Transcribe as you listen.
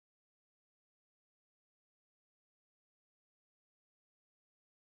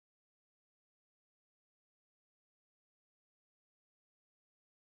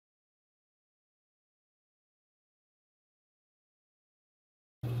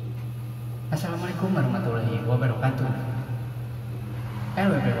Assalamualaikum warahmatullahi wabarakatuh.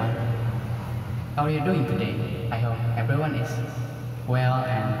 Hello everyone. How are you doing today? I hope everyone is well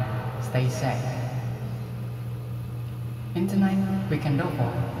and stay safe. In tonight weekend offer,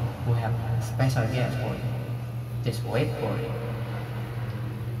 we have a special guest for you. Just wait for it.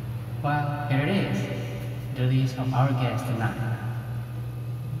 Well, here it is, the list of our guests tonight.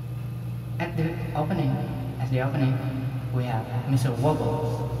 At the opening, we have Mr.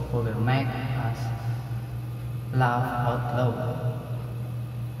 Wobbles, who will make us laugh out loud.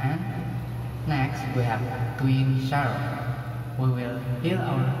 And next we have Twin Sharon, who will heal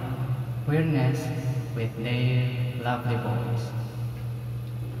our weirdness with their lovely voice.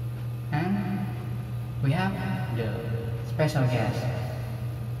 And we have the special guest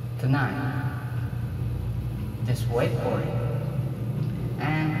tonight. Just wait for it.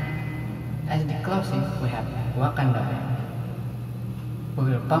 And as the closing, we have Wakanda. We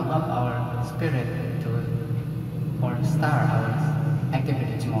will pump up our spirit or start our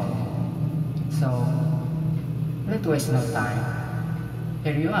activity tomorrow. So let's waste no time.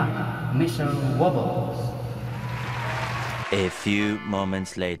 Here you are, Mr. Wobbles. A few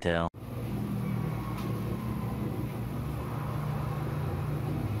moments later.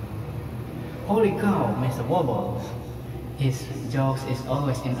 Holy cow, Mr. Wobbles. His jokes is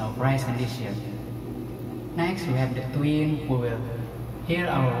always in a price condition. Next we have the twin who will hear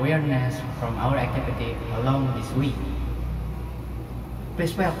our weirdness from our activity along this week.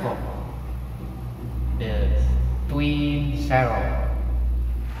 Please welcome the twin Cheryl.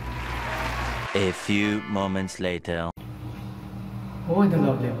 A few moments later. Oh, the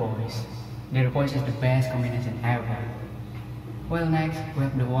lovely voice. Their voice is the best combination ever. Well, next we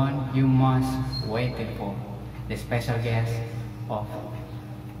have the one you must waited for, the special guest of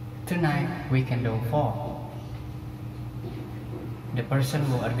tonight weekend of 4. The person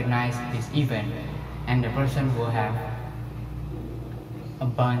who organized this event and the person who have a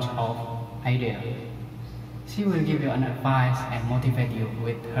bunch of ideas. She will give you an advice and motivate you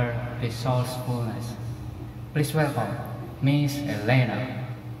with her resourcefulness. Please welcome Miss Elena.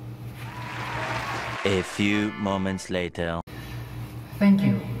 A few moments later. Thank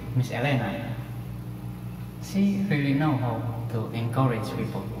you, Miss Elena. She really knows how to encourage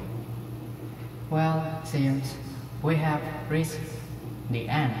people. Well, since we have reached the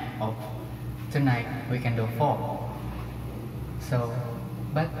end of tonight weekend of 4. So,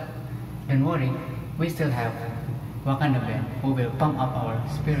 but don't worry, we still have Wakanda Band who will pump up our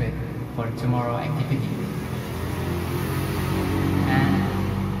spirit for tomorrow activity. And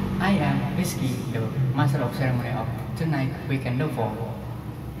I am Rizky, the master of ceremony of tonight weekend of 4.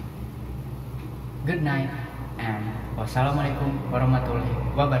 Good night and wassalamualaikum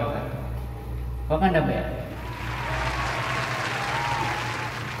warahmatullahi wabarakatuh. Wakanda Band.